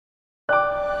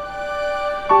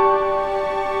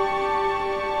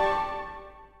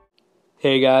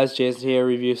Hey guys, Jason here,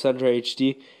 Review Center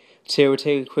HD. Today we're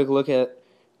taking a quick look at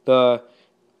the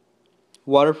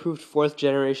waterproof 4th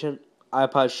generation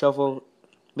iPod Shuffle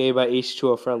made by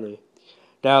H2O Friendly.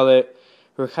 Now they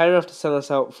were kind enough to send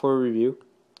us out for a review,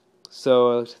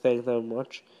 so I'd like to thank them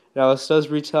much. Now this does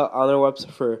retail on their website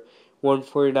for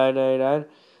 $149.99,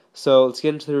 so let's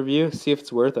get into the review, see if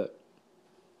it's worth it.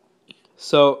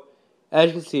 So, as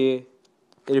you can see,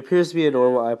 it appears to be a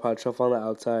normal iPod Shuffle on the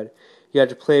outside. You got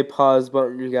your play pause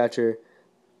button, you got your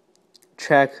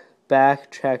track back,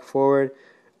 track forward,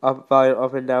 volume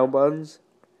up and down buttons.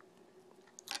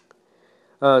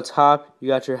 On the top, you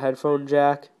got your headphone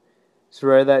jack. To the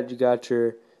right of that, you got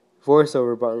your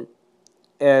voiceover button.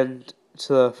 And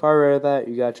to the far right of that,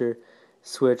 you got your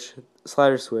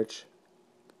slider switch,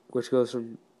 which goes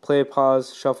from play,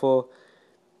 pause, shuffle,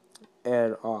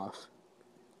 and off.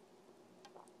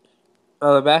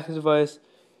 On the back of the device,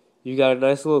 you got a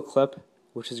nice little clip,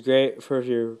 which is great for if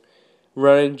you're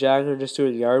running, jogging, or just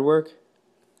doing yard work.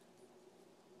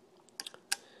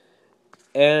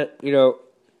 And,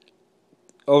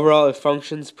 overall it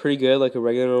functions pretty good like a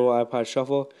regular normal iPod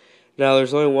Shuffle. Now,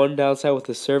 there's only one downside with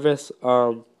the service.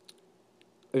 If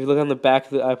you look on the back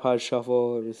of the iPod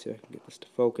Shuffle, let me see if I can get this to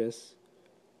focus.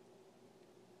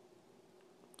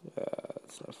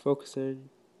 It's not focusing.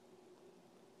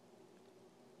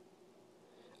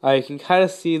 You can kind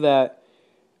of see that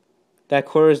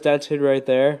corner is dented right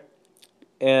there,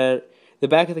 and the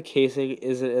back of the casing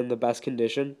isn't in the best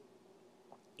condition.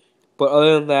 But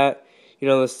other than that,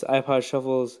 this iPod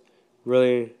Shuffle is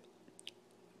really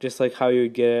just like how you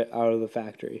would get it out of the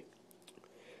factory.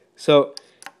 So,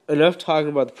 enough talking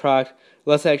about the product.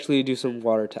 Let's actually do some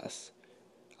water tests.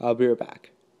 I'll be right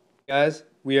back. Guys,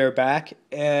 we are back,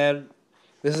 and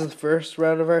this is the first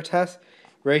round of our test.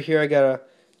 Right here I got a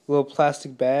little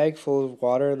plastic bag full of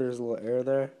water, and there's a little air in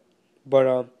there.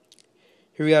 But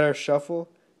here we got our shuffle.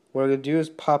 What I'm going to do is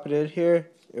pop it in here,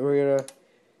 and we're going to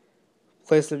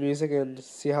play some music and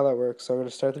see how that works. So I'm going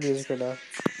to start the music right now.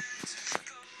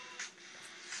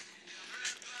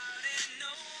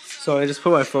 So I just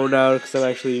put my phone down because I'm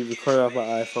actually recording off my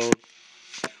iPhone.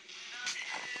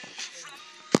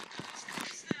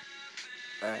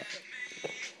 Alright.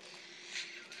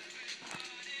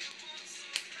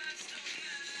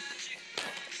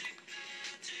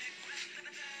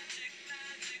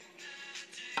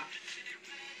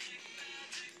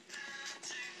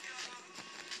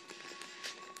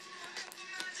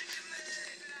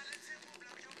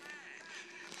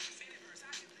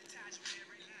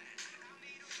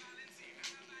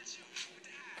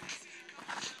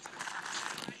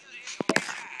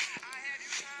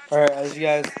 Alright, as you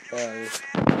guys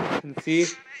can see,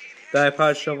 the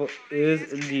iPod Shuffle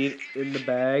is indeed in the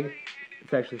bag.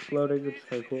 It's actually floating, which is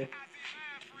kind of cool.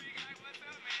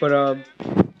 But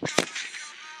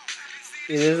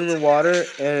it is in the water,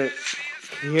 and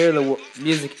here the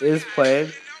music is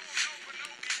playing.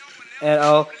 And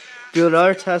I'll do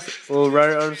another test. We'll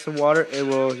run it under some water, and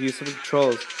we'll use some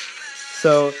controls.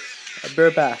 So, I'll be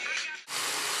right back.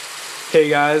 Hey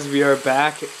guys, we are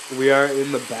back. We are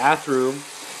in the bathroom.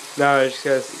 Now, as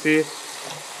you guys see,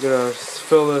 I'm gonna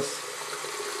fill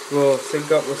this little sink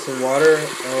up with some water. Let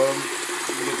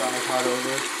me get the iPod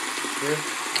over here.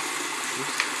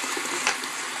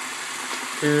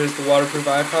 Here's the waterproof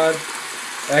iPod.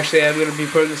 Actually, I'm gonna be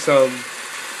putting some.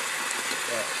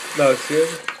 No,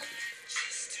 excuse me.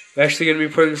 I'm actually gonna be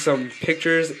putting some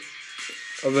pictures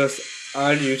of this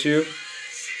on YouTube,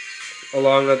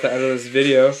 along at the end of this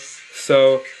video.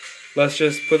 So let's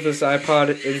just put this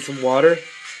iPod in some water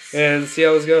and see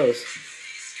how this goes.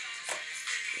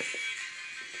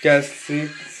 You guys see,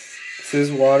 this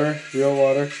is water, real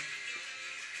water.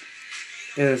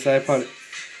 And this iPod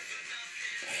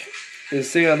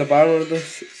is sitting on the bottom of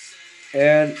this.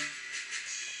 And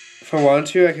if I want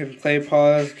to, I can play,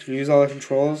 pause, can use all the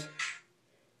controls.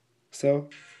 So,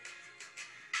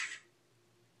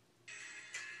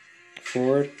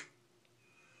 forward.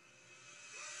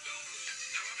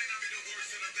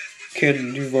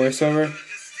 Can do voiceover.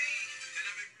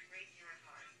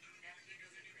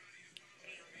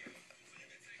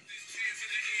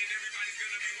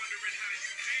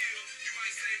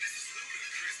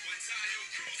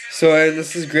 So, and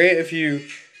this is great if you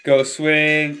go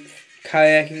swimming,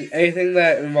 kayaking, anything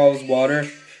that involves water.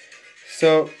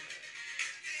 So,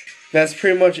 that's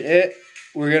pretty much it.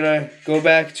 We're gonna go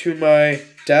back to my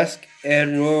desk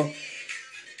and we'll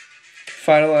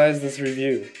finalize this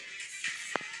review.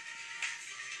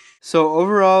 So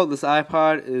overall, this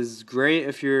iPod is great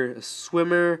if you're a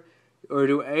swimmer or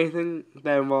do anything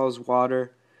that involves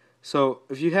water. So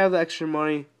if you have the extra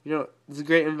money, it's a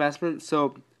great investment.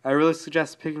 So I really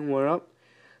suggest picking one up.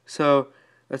 So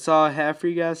that's all I have for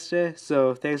you guys today.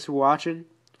 So thanks for watching.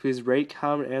 Please rate,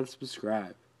 comment, and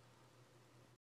subscribe.